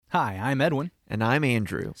Hi, I'm Edwin. And I'm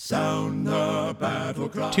Andrew. Sound the battle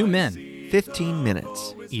cry. 2 men, 15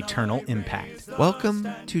 minutes. eternal impact. Welcome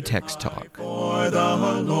to Text Talk. For the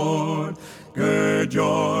Lord, gird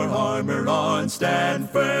your armor on, stand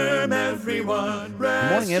firm, everyone.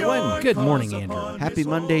 Good morning, Edwin. Good morning, Andrew. Happy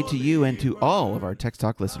Monday to you and to all of our Text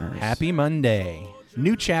Talk listeners. Happy Monday.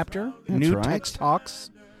 New chapter, That's new right. Text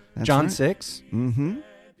Talks, That's John right. 6. Mm-hmm.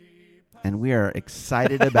 And we are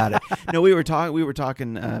excited about it. No, we were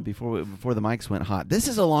talking before the mics went hot. This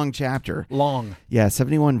is a long chapter. Long. Yeah,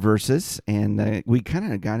 71 verses, and we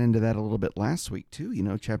kind of got into that a little bit last week too. You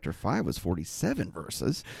know, chapter 5 was 47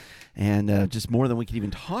 verses, and just more than we could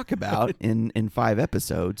even talk about in 5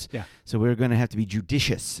 episodes. Yeah. So we're going to have to be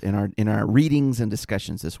judicious in our readings and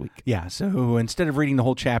discussions this week. Yeah, so instead of reading the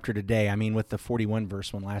whole chapter today, I mean, with the 41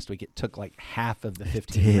 verse one last week, it took like half of the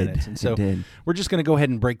 15 minutes. And so we're just going to go ahead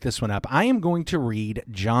and break this one up. I am going to read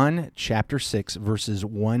John chapter 6, verses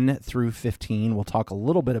 1 through 15. We'll talk a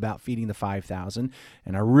little bit about feeding the 5,000,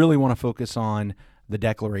 and I really want to focus on the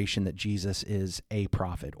declaration that Jesus is a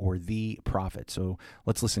prophet or the prophet. So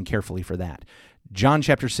let's listen carefully for that. John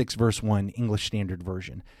chapter 6, verse 1, English Standard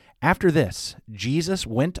Version. After this, Jesus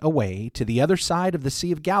went away to the other side of the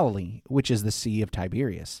Sea of Galilee, which is the Sea of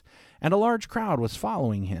Tiberias, and a large crowd was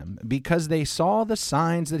following him because they saw the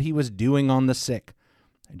signs that he was doing on the sick.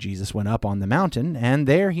 Jesus went up on the mountain, and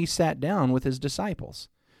there he sat down with his disciples.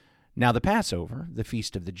 Now the Passover, the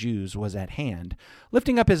feast of the Jews, was at hand.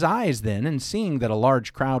 Lifting up his eyes then, and seeing that a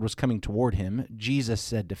large crowd was coming toward him, Jesus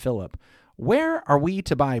said to Philip, "Where are we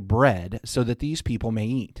to buy bread so that these people may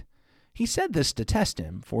eat?" He said this to test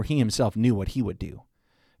him, for he himself knew what he would do.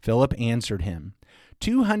 Philip answered him,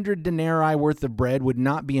 200 denarii worth of bread would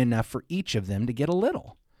not be enough for each of them to get a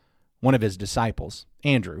little. One of his disciples,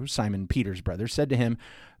 Andrew, Simon Peter's brother, said to him,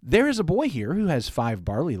 "There is a boy here who has 5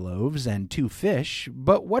 barley loaves and 2 fish,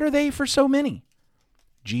 but what are they for so many?"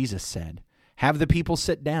 Jesus said, "Have the people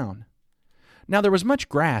sit down." Now there was much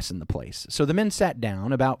grass in the place, so the men sat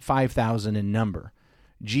down, about 5,000 in number.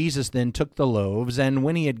 Jesus then took the loaves, and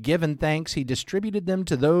when he had given thanks, he distributed them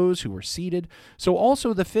to those who were seated, so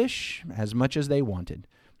also the fish, as much as they wanted.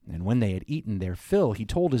 And when they had eaten their fill, he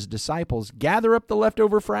told his disciples, "Gather up the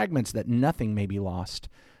leftover fragments, that nothing may be lost."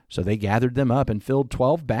 So they gathered them up and filled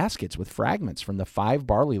 12 baskets with fragments from the 5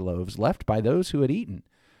 barley loaves left by those who had eaten.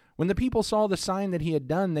 When the people saw the sign that he had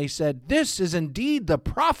done, they said, "This is indeed the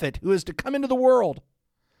prophet who is to come into the world."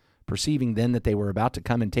 Perceiving then that they were about to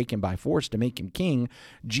come and take him by force to make him king,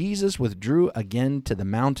 Jesus withdrew again to the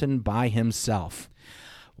mountain by himself.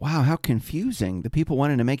 Wow, how confusing. The people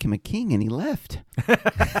wanted to make him a king, and he left.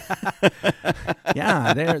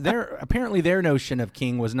 Yeah, apparently their notion of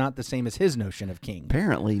king was not the same as his notion of king.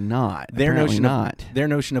 Apparently not. Their notion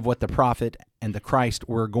of what the prophet and the Christ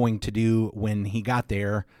were going to do when he got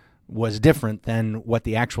there was different than what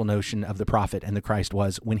the actual notion of the prophet and the Christ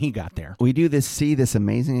was when he got there. We see this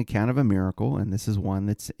amazing account of a miracle, and this is one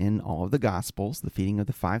that's in all of the Gospels, the feeding of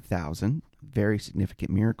the 5,000, very significant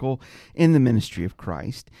miracle in the ministry of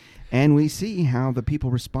Christ. And we see how the people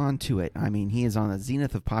respond to it. I mean, he is on the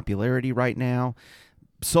zenith of popularity right now.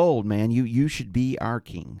 Sold, man. You should be our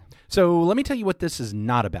king. So let me tell you what this is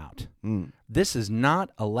not about. This is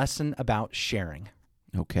not a lesson about sharing.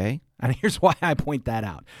 Okay. And here's why I point that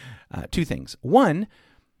out. 2 things. One,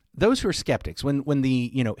 those who are skeptics, when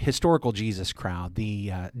the historical Jesus crowd,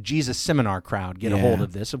 the Jesus seminar crowd get a hold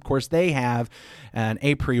of this, of course, they have an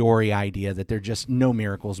a priori idea that there are just no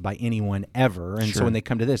miracles by anyone ever. And so when they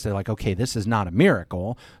come to this, they're like, okay, this is not a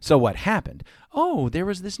miracle. So what happened? Oh, there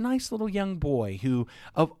was this nice little young boy who,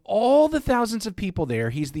 of all the thousands of people there,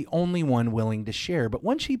 he's the only one willing to share. But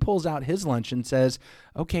once he pulls out his lunch and says,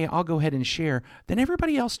 okay, I'll go ahead and share, then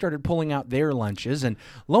everybody else started pulling out their lunches. And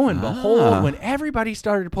lo and behold, when everybody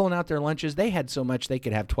started pulling out their lunches, they had so much they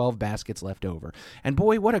could have 12 baskets left over. And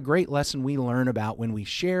boy, what a great lesson we learn about when we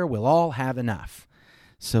share, we'll all have enough.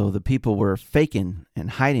 So the people were faking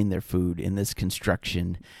and hiding their food in this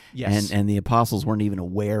construction. Yes. And the apostles weren't even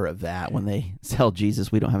aware of that when they tell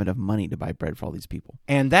Jesus, we don't have enough money to buy bread for all these people.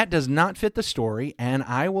 And that does not fit the story. And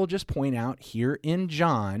I will just point out here in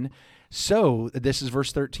John, so this is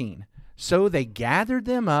verse 13. So they gathered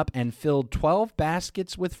them up and filled 12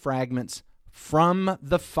 baskets with fragments from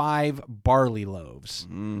the 5 barley loaves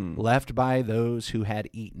left by those who had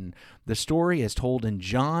eaten. The story as told in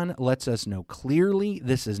John lets us know clearly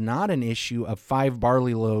this is not an issue of 5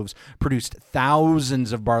 barley loaves produced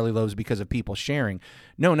thousands of barley loaves because of people sharing.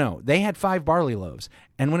 No, they had 5 barley loaves.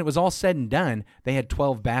 And when it was all said and done, they had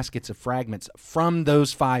 12 baskets of fragments from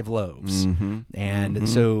those 5 loaves. And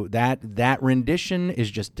so that rendition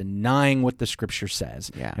is just denying what the Scripture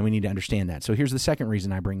says. Yeah. And we need to understand that. So here's the second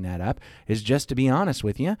reason I bring that up, is just to be honest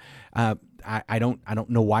with you. I don't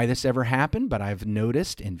know why this ever happened, but I've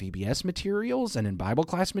noticed in VBS materials and in Bible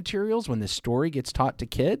class materials, when this story gets taught to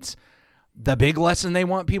kids, the big lesson they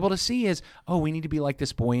want people to see is, oh, we need to be like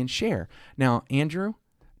this boy and share. Now, Andrew,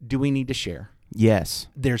 do we need to share? Yes.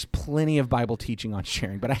 There's plenty of Bible teaching on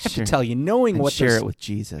sharing, but I have to tell you, knowing and what share it with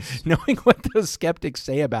Jesus, knowing what those skeptics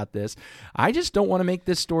say about this, I just don't want to make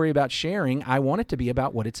this story about sharing. I want it to be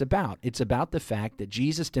about what it's about. It's about the fact that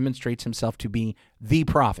Jesus demonstrates himself to be the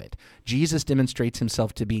prophet. Jesus demonstrates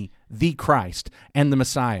himself to be the Christ and the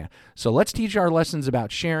Messiah. So let's teach our lessons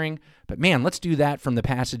about sharing, but man, let's do that from the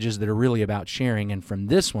passages that are really about sharing. And from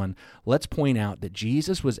this one, let's point out that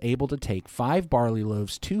Jesus was able to take 5 barley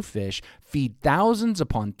loaves, 2 fish, feed thousands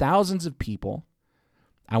upon thousands of people.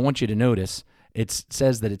 I want you to notice it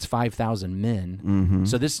says that it's 5,000 men.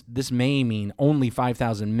 So this may mean only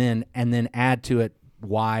 5,000 men, and then add to it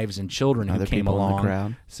wives and children who came along. In the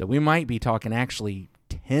crowd. So we might be talking actually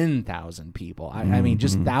 10,000 people. I mean,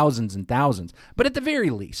 just thousands and thousands. But at the very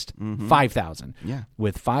least, 5,000. Yeah.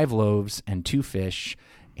 With 5 loaves and 2 fish.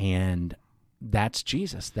 And that's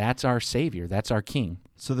Jesus. That's our Savior. That's our King.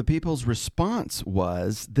 So the people's response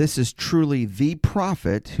was, this is truly the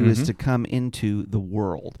prophet who is to come into the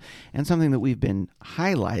world. And something that we've been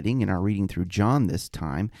highlighting in our reading through John this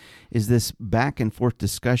time is this back and forth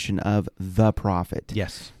discussion of the prophet.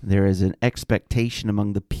 Yes. There is an expectation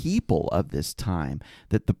among the people of this time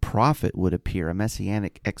that the prophet would appear, a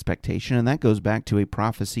messianic expectation, and that goes back to a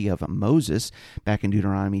prophecy of Moses back in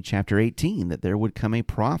Deuteronomy chapter 18, that there would come a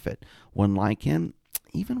prophet, one like him,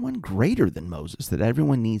 even one greater than Moses, that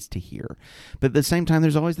everyone needs to hear. But at the same time,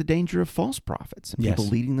 there's always the danger of false prophets and people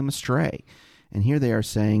leading them astray. And here they are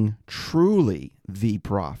saying, truly the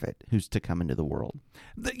prophet who's to come into the world.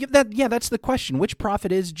 That's the question. Which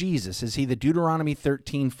prophet is Jesus? Is he the Deuteronomy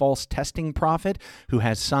 13 false testing prophet who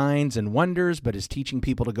has signs and wonders but is teaching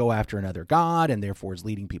people to go after another god and therefore is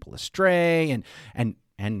leading people astray and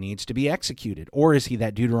needs to be executed? Or is he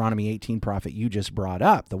that Deuteronomy 18 prophet you just brought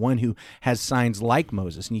up, the one who has signs like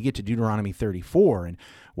Moses? And you get to Deuteronomy 34, and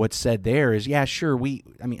what's said there is,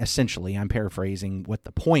 essentially, I'm paraphrasing what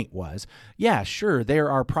the point was. Yeah, sure,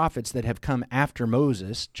 there are prophets that have come after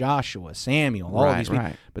Moses, Joshua, Samuel, all of these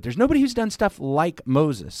people, but there's nobody who's done stuff like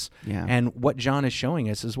Moses. Yeah. And what John is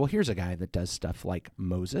showing us is, well, here's a guy that does stuff like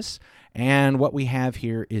Moses, and what we have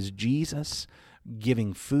here is Jesus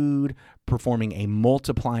giving food, performing a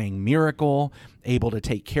multiplying miracle, able to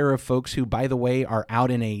take care of folks who, by the way, are out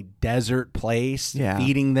in a desert place,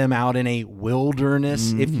 feeding them out in a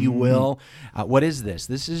wilderness, if you will. What is this?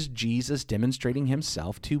 This is Jesus demonstrating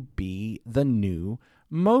himself to be the new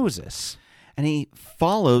Moses. And he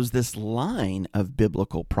follows this line of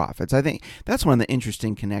biblical prophets. I think that's one of the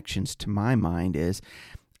interesting connections to my mind is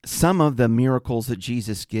some of the miracles that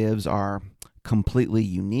Jesus gives are completely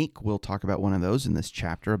unique. We'll talk about one of those in this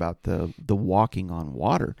chapter about the walking on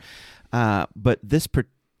water. But this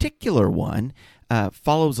particular one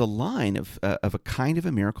follows a line of a kind of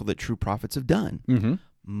a miracle that true prophets have done.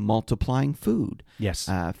 Multiplying food. Yes.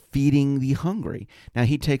 Feeding the hungry. Now,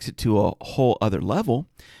 he takes it to a whole other level,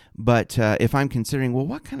 but if I'm considering, well,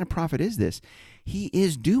 what kind of prophet is this? He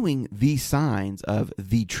is doing the signs of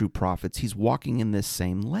the true prophets. He's walking in this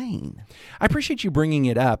same lane. I appreciate you bringing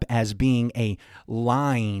it up as being a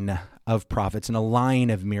line of prophets and a line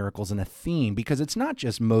of miracles and a theme, because it's not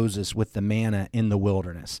just Moses with the manna in the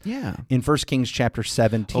wilderness. Yeah. In 1 Kings chapter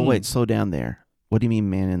 17. Oh, wait, slow down there. What do you mean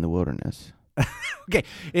manna in the wilderness? Okay,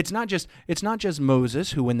 it's not just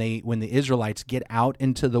Moses who, when the Israelites get out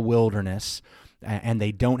into the wilderness and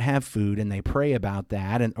they don't have food and they pray about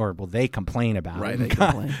that, they complain about it. They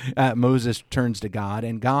complain. Moses turns to God,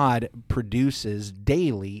 and God produces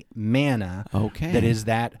daily manna. Okay. That is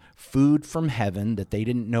that food from heaven that they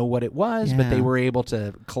didn't know what it was, but they were able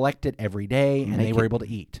to collect it every day, and they were able to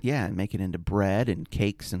eat. Yeah, and make it into bread and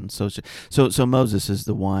cakes, and so Moses is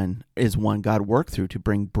one God worked through to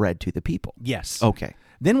bring bread to the people. Yes. Okay.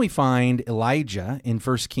 Then we find Elijah in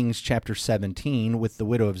 1 Kings chapter 17 with the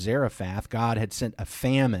widow of Zarephath. God had sent a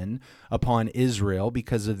famine upon Israel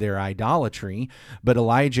because of their idolatry, but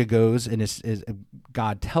Elijah goes and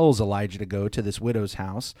God tells Elijah to go to this widow's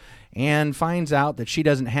house and finds out that she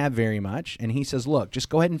doesn't have very much, and he says, look, just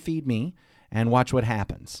go ahead and feed me and watch what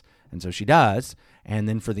happens. And so she does, and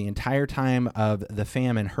then for the entire time of the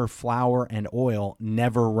famine, her flour and oil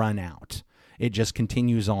never run out. It just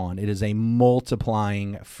continues on. It is a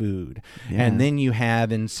multiplying food. Yeah. And then you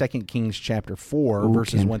have in 2 Kings chapter 4,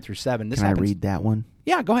 verses 1 through 7. This can happens. I read that one?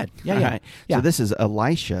 Yeah, go ahead. Yeah. Right. So this is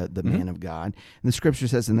Elisha, the man of God. And the scripture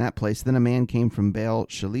says in that place, then a man came from Baal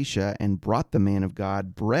Shalisha and brought the man of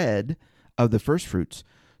God bread of the first fruits,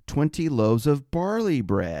 20 loaves of barley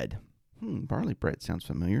bread. Barley bread sounds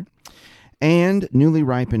familiar. And newly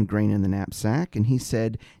ripened grain in the knapsack. And he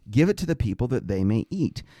said, give it to the people that they may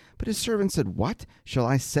eat. But his servant said, what? Shall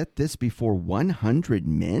I set this before 100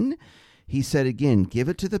 men? He said again, give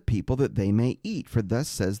it to the people that they may eat. For thus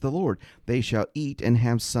says the Lord, they shall eat and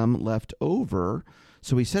have some left over.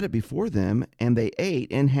 So he set it before them, and they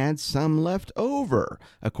ate and had some left over,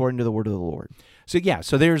 according to the word of the Lord.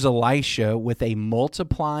 So there's Elisha with a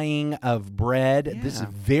multiplying of bread. Yeah. This is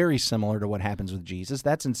very similar to what happens with Jesus.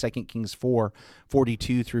 That's in 2 Kings 4,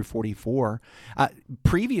 42 through 44.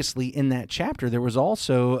 Previously in that chapter, there was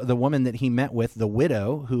also the woman that he met with, the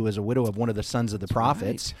widow, who is a widow of one of the sons of the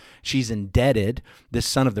prophets. Right. She's indebted. This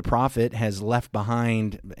son of the prophet has left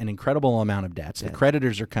behind an incredible amount of debts. Yeah. The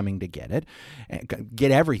creditors are coming to get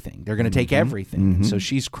everything. They're going to take everything. And so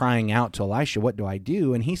she's crying out to Elisha, what do I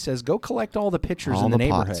do? And he says, go collect all the pitchers in the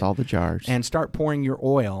neighborhood. Pots, all the jars. And start pouring your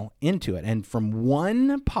oil into it. And from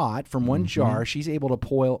one pot, from one jar, she's able to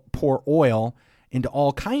pour oil into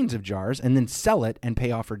all kinds of jars and then sell it and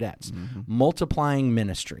pay off her debts. Multiplying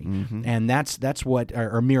ministry. And that's what,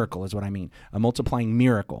 or miracle is what I mean, a multiplying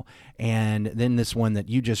miracle. And then this one that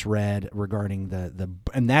you just read regarding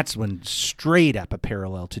and that's when straight up a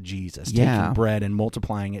parallel to Jesus, taking bread and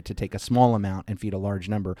multiplying it to take a small amount and feed a large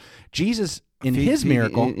number. Jesus, in his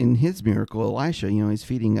miracle, Elisha, he's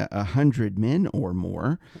feeding 100 men or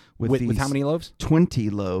more with how many loaves?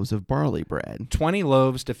 20 loaves of barley bread. 20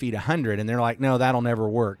 loaves to feed 100, and they're like, no, that'll never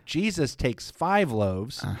work. Jesus takes 5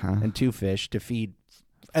 loaves and 2 fish to feed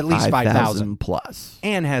at least 5,000 plus,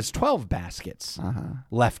 and has 12 baskets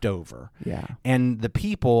left over. Yeah, and the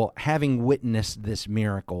people, having witnessed this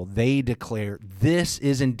miracle, they declare this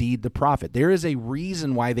is indeed the prophet. There is a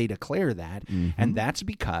reason why they declare that, and that's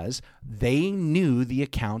because they knew the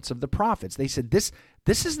accounts of the prophets. They said this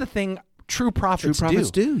is the thing. True prophets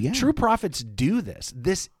do. Yeah. True prophets do this.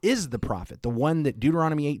 This is the prophet, the one that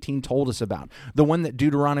Deuteronomy 18 told us about, the one that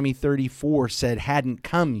Deuteronomy 34 said hadn't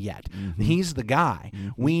come yet. He's the guy.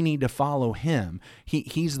 We need to follow him.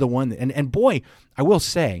 He's the one. And boy, I will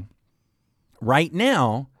say, right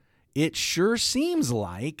now, it sure seems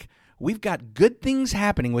like we've got good things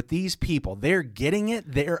happening with these people. They're getting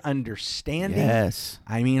it. They're understanding. Yes.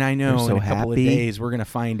 I mean, I know in a couple of days we're going to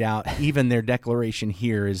find out even their declaration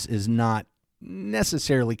here is not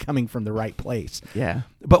necessarily coming from the right place. Yeah.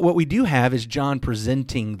 But what we do have is John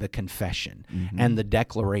presenting the confession and the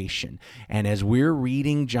declaration. And as we're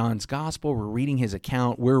reading John's gospel, we're reading his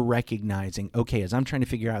account, we're recognizing, okay, as I'm trying to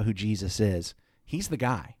figure out who Jesus is, he's the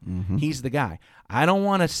guy. He's the guy. I don't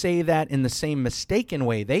want to say that in the same mistaken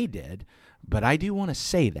way they did, but I do want to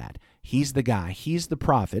say that. He's the guy. He's the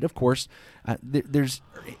prophet. Of course, there's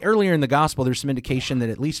earlier in the gospel, there's some indication that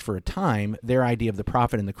at least for a time, their idea of the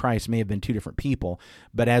prophet and the Christ may have been two different people.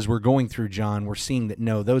 But as we're going through John, we're seeing that,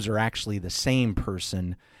 no, those are actually the same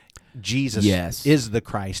person. Jesus is the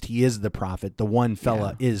Christ. He is the prophet. The one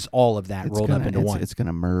fella is all of that rolled up into one. It's going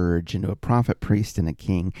to merge into a prophet, priest, and a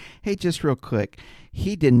king. Hey, just real quick,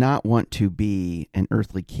 he did not want to be an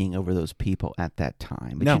earthly king over those people at that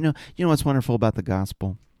time. But you know what's wonderful about the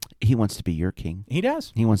gospel? He wants to be your king. He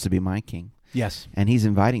does. He wants to be my king. Yes. And he's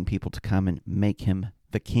inviting people to come and make him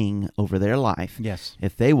the king over their life. Yes.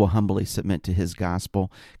 If they will humbly submit to his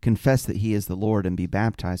gospel, confess that he is the Lord, and be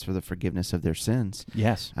baptized for the forgiveness of their sins.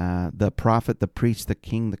 Yes. The prophet, the priest, the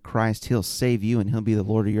king, the Christ, he'll save you, and he'll be the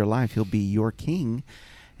Lord of your life. He'll be your king.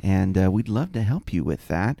 And we'd love to help you with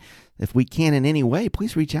that. If we can in any way,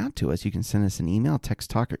 please reach out to us. You can send us an email,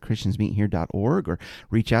 texttalk@christiansmeethere.org, or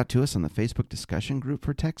reach out to us on the Facebook discussion group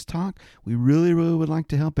for Text Talk. We really, really would like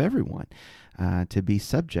to help everyone to be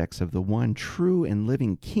subjects of the one true and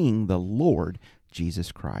living King, the Lord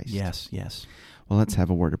Jesus Christ. Yes, yes. Well, let's have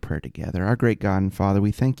a word of prayer together. Our great God and Father,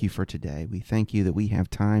 we thank you for today. We thank you that we have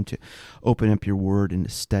time to open up your word and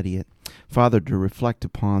to study it. Father, to reflect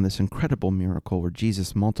upon this incredible miracle where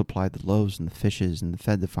Jesus multiplied the loaves and the fishes and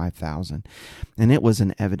fed the 5,000. And it was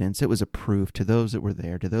an evidence, it was a proof to those that were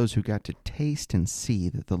there, to those who got to taste and see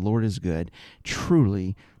that the Lord is good.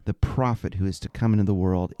 Truly, the prophet who is to come into the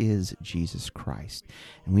world is Jesus Christ.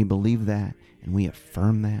 And we believe that, and we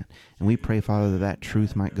affirm that, and we pray, Father, that that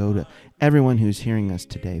truth might go to everyone who's hearing us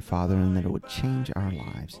today, Father, and that it would change our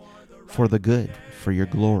lives for the good, for your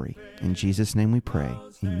glory. In Jesus' name we pray.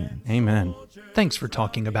 Amen. Amen. Thanks for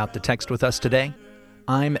talking about the text with us today.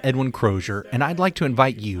 I'm Edwin Crozier, and I'd like to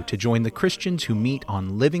invite you to join the Christians who meet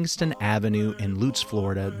on Livingston Avenue in Lutz,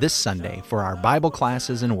 Florida this Sunday for our Bible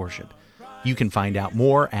classes and worship. You can find out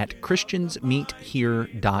more at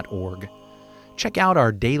christiansmeethere.org. Check out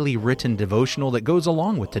our daily written devotional that goes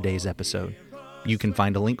along with today's episode. You can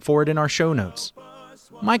find a link for it in our show notes.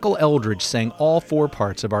 Michael Eldridge sang all 4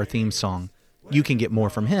 parts of our theme song. You can get more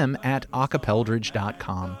from him at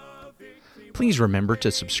acapeldridge.com. Please remember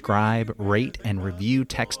to subscribe, rate, and review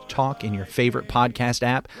Text Talk in your favorite podcast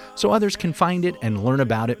app so others can find it and learn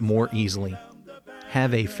about it more easily.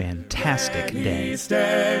 Have a fantastic day.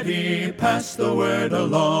 Steady, pass the word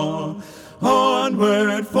along.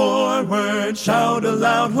 Onward, forward, shout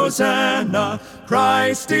aloud, Hosanna.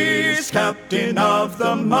 Christ is captain of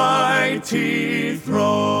the mighty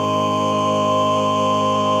throne.